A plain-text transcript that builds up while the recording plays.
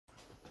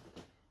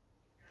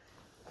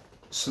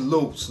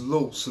Salute,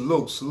 salute,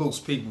 salute, salutes,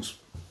 peoples.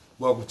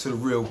 Welcome to the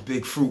Real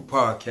Big Fruit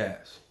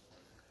Podcast.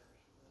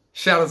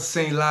 Shout out to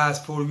St. Lies,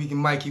 Puerto Rican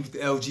Mikey with the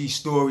LG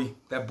story.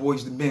 That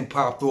Boys the Men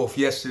popped off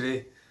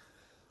yesterday.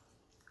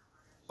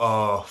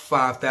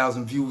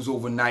 5,000 views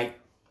overnight.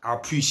 I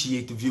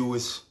appreciate the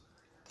viewers.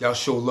 Y'all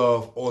show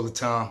love all the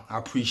time. I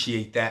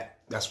appreciate that.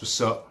 That's what's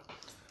up.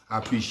 I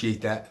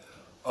appreciate that.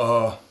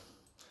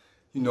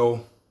 You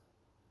know,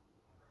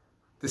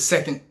 the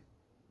second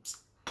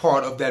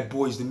part of that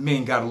Boys the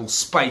Men got a little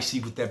spicy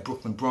with that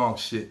Brooklyn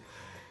Bronx shit.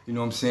 You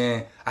know what I'm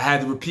saying? I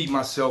had to repeat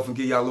myself and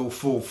give y'all a little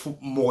full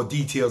more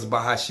details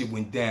about how shit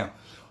went down.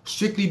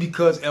 Strictly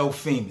because L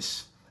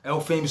Famous. L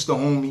Famous the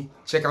homie.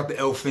 Check out the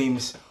L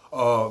Famous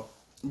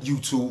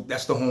YouTube.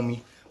 That's the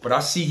homie. But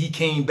I see he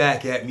came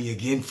back at me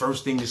again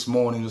first thing this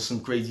morning with some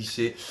crazy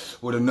shit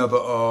with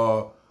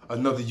another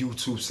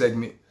YouTube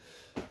segment.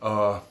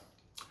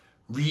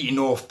 Reading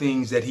off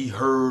things that he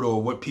heard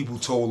or what people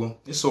told him.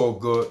 It's all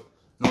good.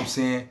 You know what I'm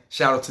saying?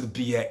 Shout out to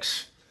the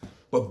BX.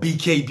 But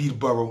BK be the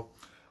borough.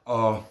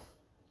 What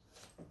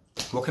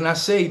can I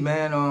say,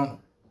 man?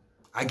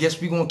 I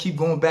guess we're going to keep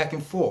going back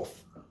and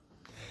forth.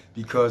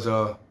 Because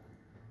I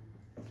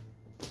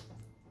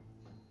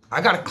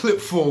got a clip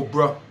full,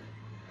 bruh.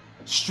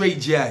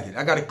 Straight jagged.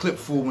 I got a clip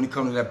full when it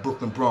comes to that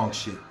Brooklyn Bronx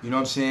shit. You know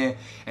what I'm saying?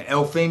 And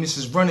L Famous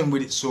is running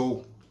with it,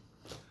 so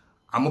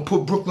I'm going to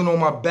put Brooklyn on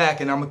my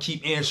back and I'm going to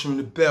keep answering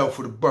the bell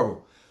for the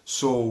borough.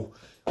 So,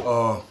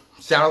 shout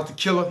out to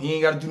Killer. He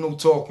ain't got to do no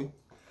talking.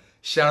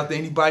 Shout out to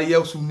anybody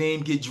else whose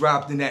name get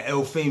dropped in that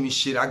L Famous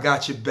shit. I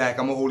got your back.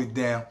 I'm going to hold it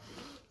down.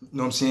 You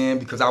know what I'm saying?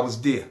 Because I was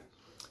there.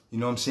 You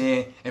know what I'm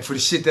saying? And for the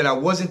shit that I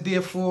wasn't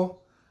there for,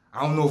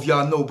 I don't know if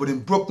y'all know, but in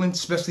Brooklyn,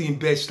 especially in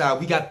Bed-Stuy,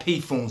 we got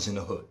payphones in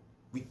the hood.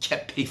 We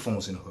kept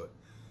payphones in the hood.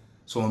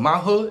 So in my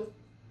hood,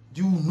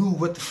 you knew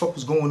what the fuck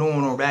was going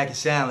on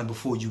Ragged Island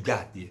before you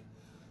got there.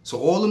 So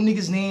all them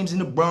niggas' names in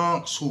the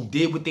Bronx who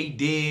did what they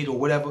did or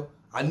whatever,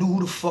 I knew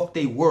who the fuck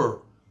they were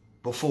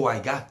before I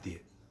got there.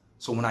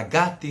 So when I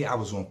got there, I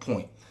was on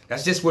point.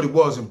 That's just what it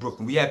was in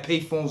Brooklyn. We had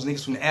payphones,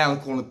 niggas from the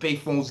island calling the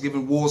payphones,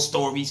 giving war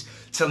stories,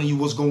 telling you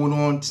what's going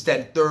on, this, that,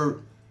 and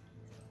third.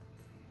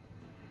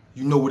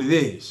 You know what it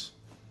is.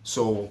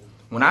 So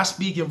when I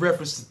speak in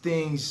reference to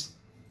things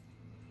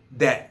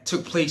that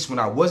took place when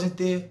I wasn't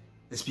there,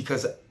 it's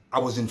because I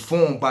was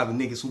informed by the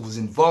niggas who was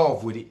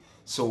involved with it,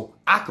 so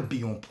I could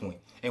be on point.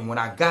 And when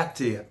I got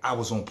there, I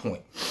was on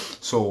point.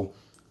 So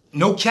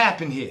no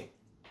cap in here.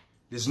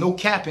 There's no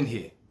cap in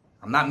here.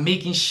 I'm not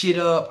making shit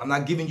up. I'm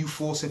not giving you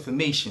false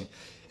information.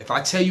 If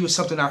I tell you it's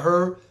something I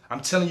heard, I'm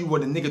telling you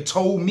what a nigga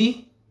told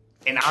me,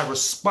 and I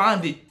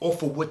responded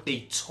off of what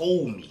they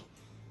told me.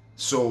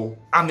 So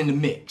I'm in the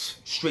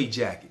mix, straight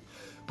jacket.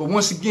 But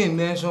once again,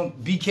 man, so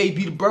BK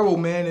be the borough,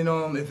 man,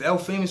 and if L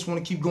Famous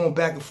want to keep going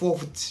back and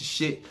forth with this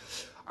shit,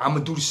 I'm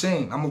gonna do the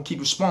same. I'm gonna keep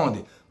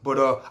responding.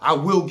 But I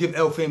will give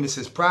L Famous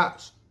his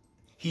props.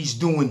 He's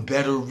doing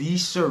better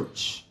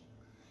research.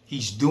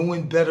 He's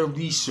doing better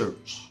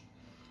research.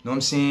 You know what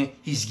I'm saying?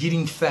 He's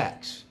getting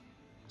facts.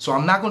 So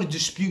I'm not going to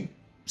dispute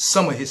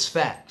some of his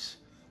facts.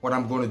 What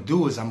I'm going to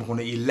do is I'm going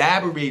to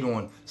elaborate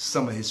on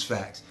some of his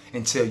facts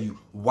and tell you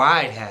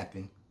why it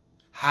happened,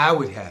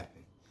 how it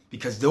happened.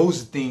 Because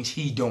those are things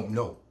he don't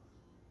know.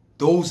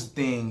 Those are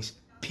things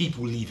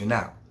people leaving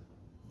out.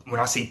 When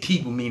I say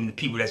people, meaning the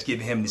people that's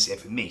giving him this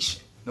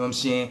information. You know what I'm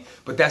saying?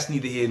 But that's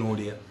neither here nor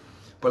there.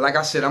 But like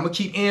I said, I'm going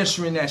to keep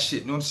answering that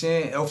shit. You know what I'm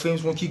saying? L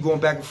Famous want to keep going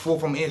back and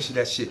forth. I'm going to answer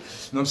that shit. You know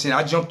what I'm saying?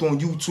 I jumped on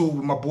YouTube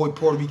with my boy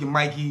Puerto Rican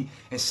Mikey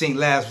and St.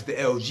 Labs with the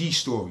LG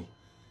story.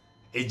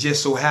 It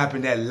just so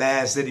happened that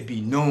Labs let it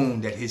be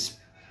known that his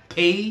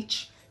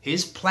page,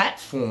 his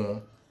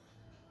platform,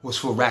 was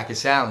for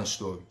Ragged Island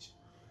stories.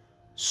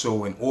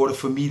 So in order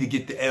for me to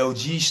get the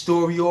LG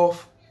story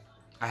off,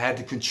 I had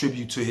to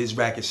contribute to his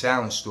Ragged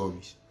Island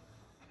stories.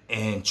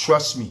 And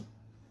trust me,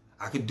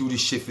 I could do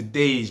this shit for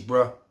days,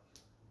 bruh.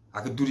 I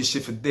could do this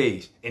shit for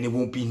days, and it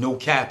won't be no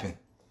capping.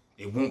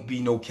 It won't be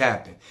no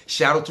capping.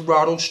 Shout out to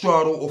Rado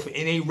Strato off of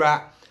NA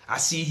Rock. I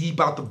see he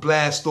about to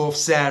blast off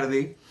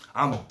Saturday.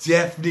 I'm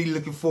definitely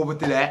looking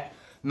forward to that.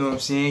 You know what I'm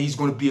saying? He's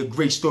going to be a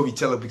great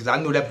storyteller because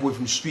I know that boy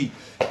from the street.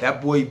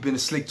 That boy been a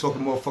slick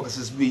talking motherfucker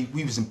since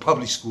we was in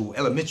public school,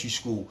 elementary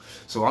school.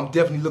 So I'm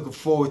definitely looking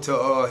forward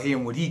to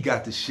hearing what he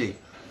got to share.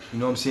 You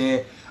know what I'm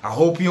saying? I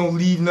hope he don't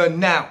leave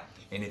nothing out.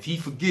 And if he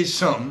forgets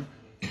something,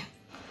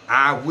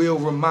 I will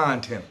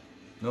remind him.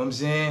 You know what I'm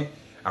saying?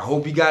 I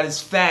hope he got his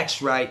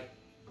facts right.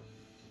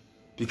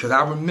 Because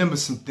I remember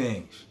some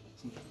things.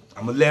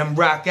 I'm going to let him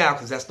rock out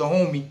because that's the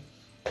homie.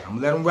 I'm going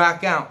to let him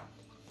rock out.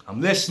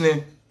 I'm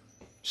listening.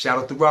 Shout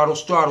out to Rado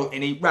Strato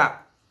and A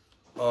Rock.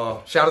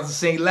 Shout out to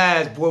St.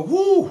 Lies, boy.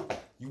 Woo!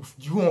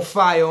 You on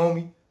fire,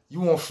 homie.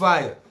 You on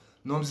fire.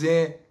 You know what I'm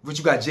saying? But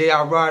you got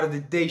J.R. Ryder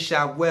today.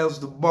 Shot Wells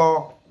the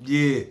bar.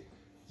 Yeah.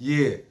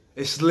 Yeah.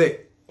 It's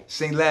lit.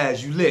 St.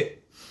 Lies, you lit.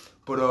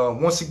 But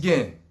once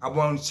again, I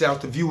want to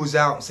shout the viewers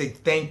out and say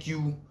thank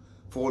you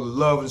for all the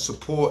love and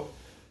support.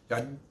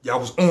 Y'all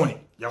was on it.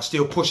 Y'all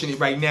still pushing it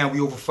right now. We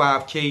over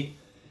 5K.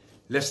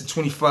 Less than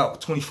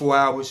 24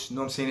 hours. You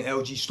know what I'm saying? The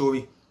LG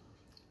story.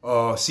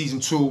 Season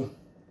 2,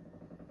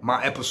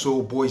 my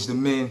episode, Boys the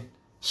Men,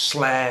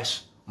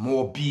 /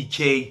 more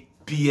BK,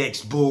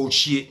 BX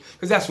bullshit.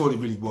 Because that's what it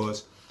really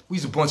was. We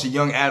was a bunch of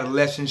young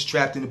adolescents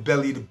trapped in the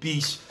belly of the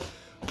beast.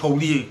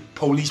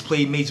 Police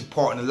played a major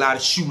part in a lot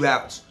of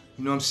shootouts.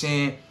 You know what I'm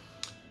saying?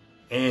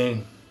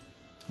 And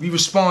we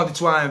responded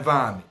to our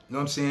environment. You know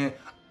what I'm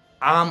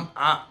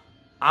saying?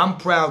 I'm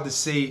proud to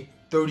say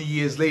 30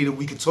 years later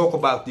we can talk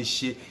about this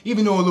shit.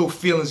 Even though a little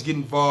feelings get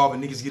involved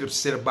and niggas get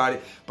upset about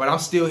it. But I'm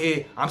still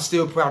here. I'm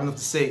still proud enough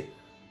to say,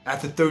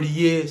 after 30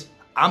 years,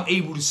 I'm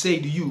able to say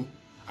to you,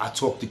 I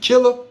talked to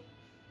Killer,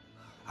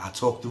 I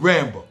talked to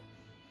Rambo.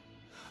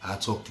 I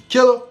talked to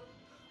Killer,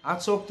 I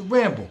talked to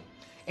Rambo.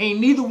 Ain't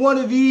neither one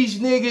of these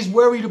niggas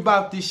worried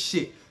about this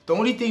shit. The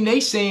only thing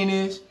they saying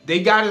is,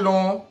 they got it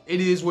on,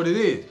 it is what it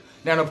is.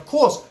 Now, of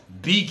course,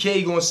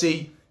 BK gonna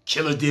say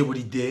Killer did what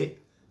he did,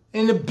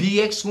 and the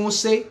BX gonna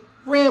say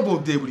Rambo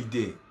did what he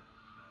did.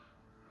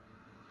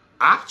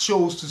 I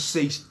chose to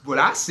say what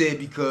I said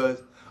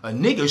because a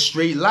nigga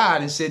straight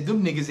lied and said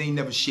them niggas ain't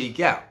never shake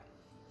out.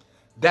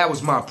 That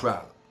was my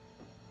problem.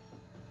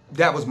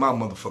 That was my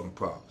motherfucking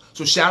problem.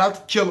 So shout out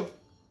to Killer.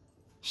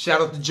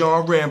 Shout out to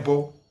John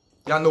Rambo.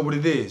 Y'all know what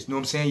it is. You know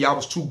what I'm saying? Y'all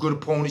was two good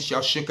opponents.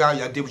 Y'all shook out.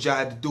 Y'all did what y'all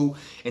had to do.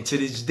 And to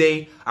this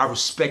day, I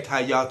respect how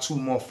y'all two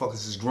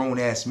motherfuckers is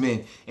grown-ass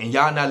men. And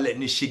y'all not letting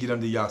this shit get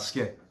under y'all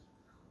skin.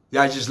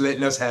 Y'all just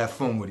letting us have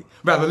fun with it.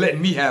 Rather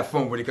letting me have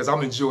fun with it because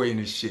I'm enjoying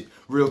this shit.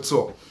 Real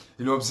talk.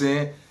 You know what I'm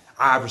saying?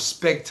 I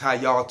respect how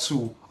y'all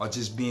two are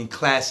just being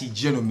classy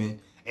gentlemen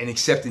and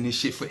accepting this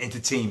shit for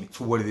entertainment,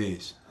 for what it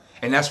is.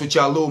 And that's what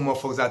y'all little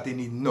motherfuckers out there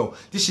need to know.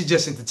 This shit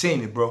just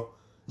entertainment, bro.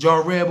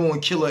 John Rambo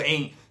and Killer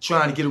ain't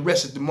trying to get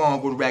arrested tomorrow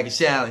and go to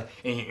Ragged Alley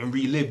and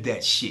relive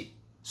that shit.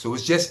 So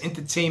it's just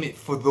entertainment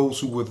for those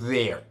who were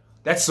there.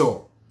 That's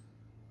all.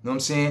 You know what I'm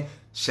saying?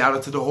 Shout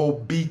out to the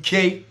whole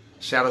BK.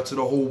 Shout out to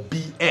the whole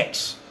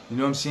BX. You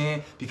know what I'm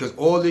saying? Because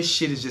all this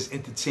shit is just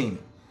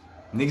entertainment.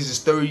 Niggas is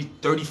 30,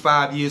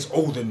 35 years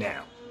older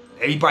now.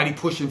 Everybody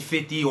pushing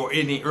 50 or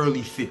in their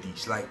early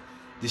 50s. Like,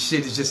 this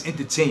shit is just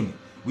entertainment.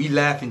 We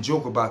laugh and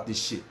joke about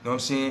this shit. You know what I'm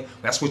saying?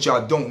 That's what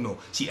y'all don't know.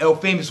 See, El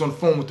Famous on the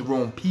phone with the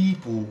wrong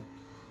people.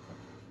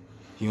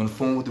 He on the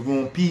phone with the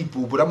wrong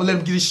people. But I'm going to let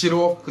him get his shit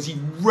off because he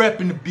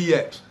repping the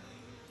BX.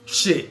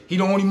 Shit, he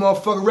the only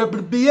motherfucker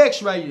repping the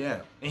BX right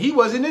now. And he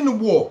wasn't in the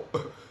war. You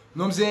know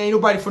what I'm saying? Ain't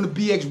nobody from the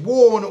BX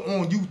war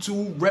on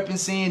YouTube repping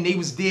saying they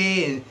was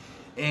there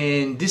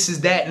and this is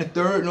that and the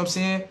third. You know what I'm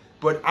saying?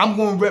 But I'm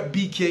going to rep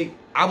BK.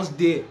 I was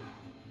there.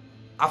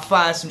 I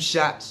fired some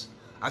shots.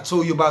 I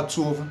told you about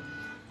 2 of them.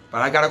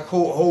 But I got a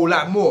whole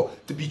lot more.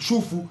 To be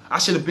truthful, I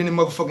should have been in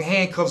motherfucking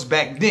handcuffs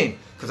back then.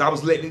 Because I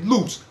was letting it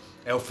loose.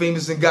 El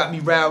Famous done got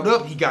me riled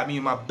up. He got me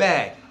in my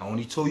bag. I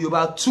only told you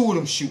about 2 of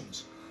them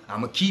shootings.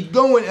 I'm going to keep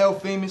going, El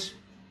Famous.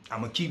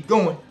 I'm going to keep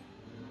going.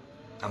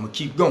 I'm going to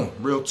keep going.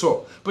 Real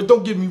talk. But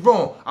don't get me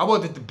wrong. I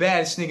wasn't the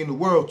baddest nigga in the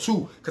world,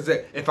 too. Because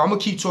if I'm going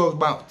to keep talking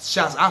about the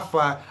shots I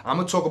fired, I'm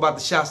going to talk about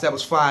the shots that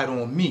was fired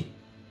on me.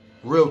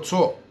 Real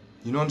talk.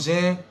 You know what I'm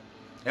saying?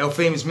 El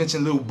Famous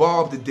mentioned Lil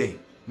Bob today.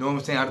 You know what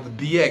I'm saying? Out of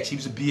the BX. He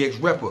was a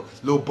BX rapper.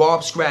 Lil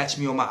Bob scratched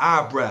me on my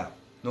eyebrow. You know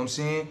what I'm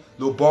saying?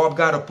 Lil Bob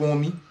got up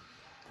on me.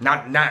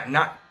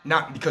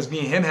 Not because me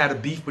and him had a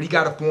beef, but he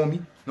got up on me.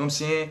 You know what I'm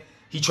saying?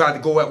 He tried to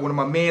go at one of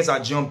my mans. I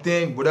jumped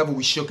in. Whatever,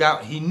 we shook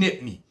out. He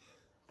nipped me.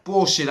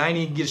 Bullshit. I ain't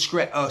even get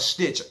a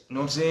stitch. You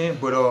know what I'm saying?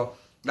 But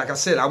like I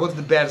said, I wasn't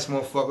the baddest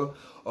motherfucker.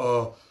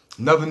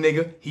 Another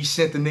nigga, he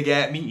sent the nigga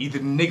at me. Either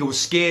the nigga was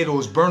scared or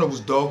his burner was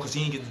dull because he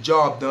didn't get the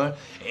job done.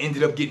 And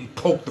ended up getting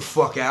poked the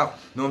fuck out.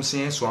 You know what I'm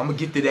saying? So I'm going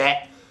to get to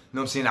that. You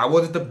know what I'm saying? I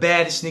wasn't the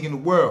baddest nigga in the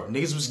world.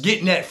 Niggas was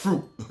getting that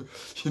fruit.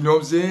 You know what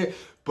I'm saying?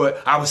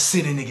 But I was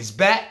sending niggas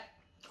back.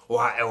 Or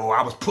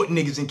I was putting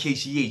niggas in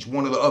KCH,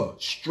 one or the other.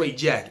 Straight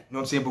jacket. You know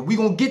what I'm saying? But we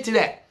going to get to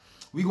that.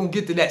 We going to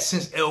get to that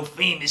since El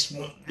Famous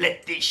won't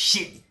let this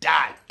shit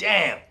die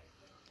down.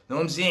 You know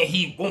what I'm saying?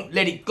 He won't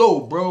let it go,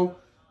 bro.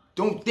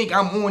 Don't think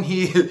I'm on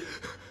here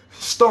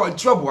starting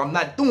trouble. I'm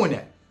not doing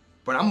that.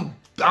 But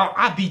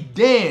I'll be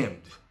damned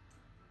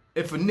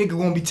if a nigga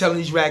gonna be telling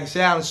these Ragged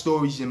Alley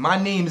stories and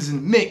my name is in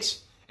the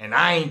mix and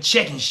I ain't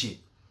checking shit.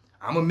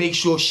 I'm gonna make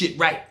sure shit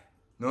right.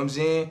 You know what I'm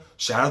saying?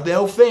 Shout out to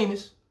El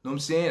Famous. You know what I'm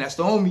saying? That's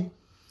the homie.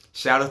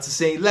 Shout out to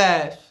St.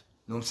 Lash. You know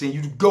what I'm saying?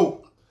 You the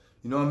GOAT.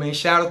 You know what I mean?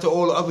 Shout out to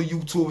all the other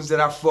YouTubers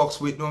that I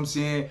fucks with. You know what I'm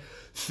saying?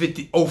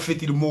 50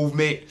 The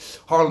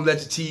Movement, Harlem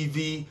Legend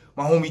TV,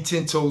 my homie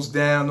 10 Toes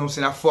Down, you know what I'm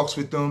saying? I fucks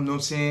with them, you know what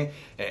I'm saying?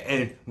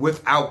 And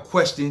without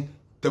question,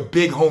 the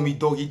big homie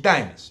Doggy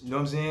Diamonds, you know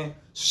what I'm saying?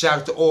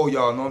 Shout out to all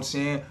y'all, you know what I'm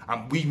saying?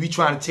 We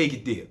trying to take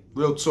it there,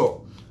 real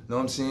talk, you know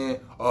what I'm saying?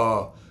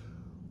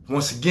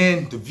 Once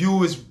again, the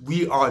viewers,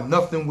 we are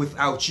nothing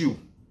without you.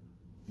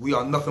 We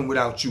are nothing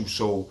without you.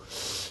 So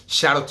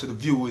shout out to the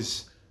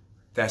viewers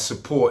that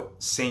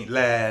support St.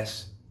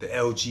 Lash, the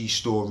LG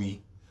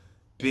story,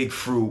 Big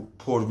Fruit,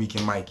 Puerto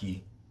Rican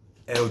Mikey,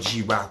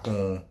 LG Rock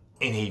On,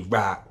 NA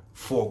Rock,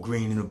 Fort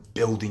Greene in the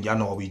building. Y'all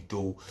know what we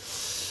do.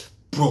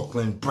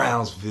 Brooklyn,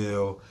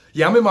 Brownsville.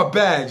 Yeah, I'm in my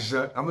bag,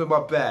 son. I'm in my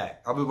bag.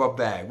 I'm in my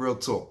bag. Real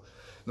talk.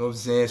 know what I'm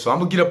saying? So I'm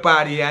gonna get up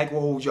out of here. I ain't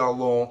gonna hold y'all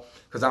long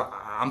because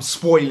I'm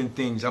spoiling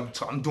things.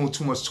 I'm doing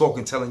too much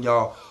talking, telling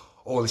y'all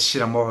all the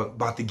shit I'm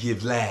about to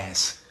give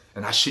last,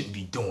 and I shouldn't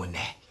be doing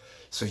that.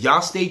 So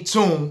y'all stay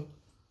tuned,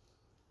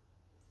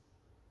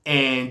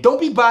 and don't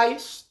be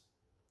biased.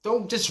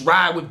 Don't just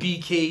ride with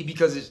BK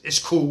because it's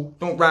cool.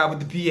 Don't ride with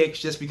the BX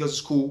just because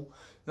it's cool.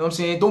 You know what I'm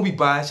saying? Don't be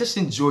biased. Just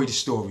enjoy the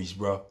stories,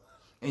 bro.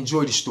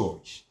 Enjoy the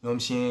stories. You know what I'm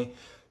saying?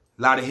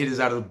 A lot of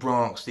hitters out of the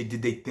Bronx. They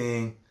did their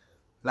thing.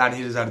 A lot of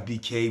hitters out of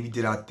BK. We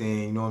did our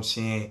thing. You know what I'm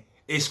saying?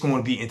 It's going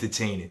to be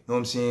entertaining. You know what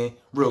I'm saying?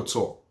 Real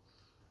talk.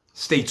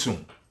 Stay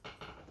tuned.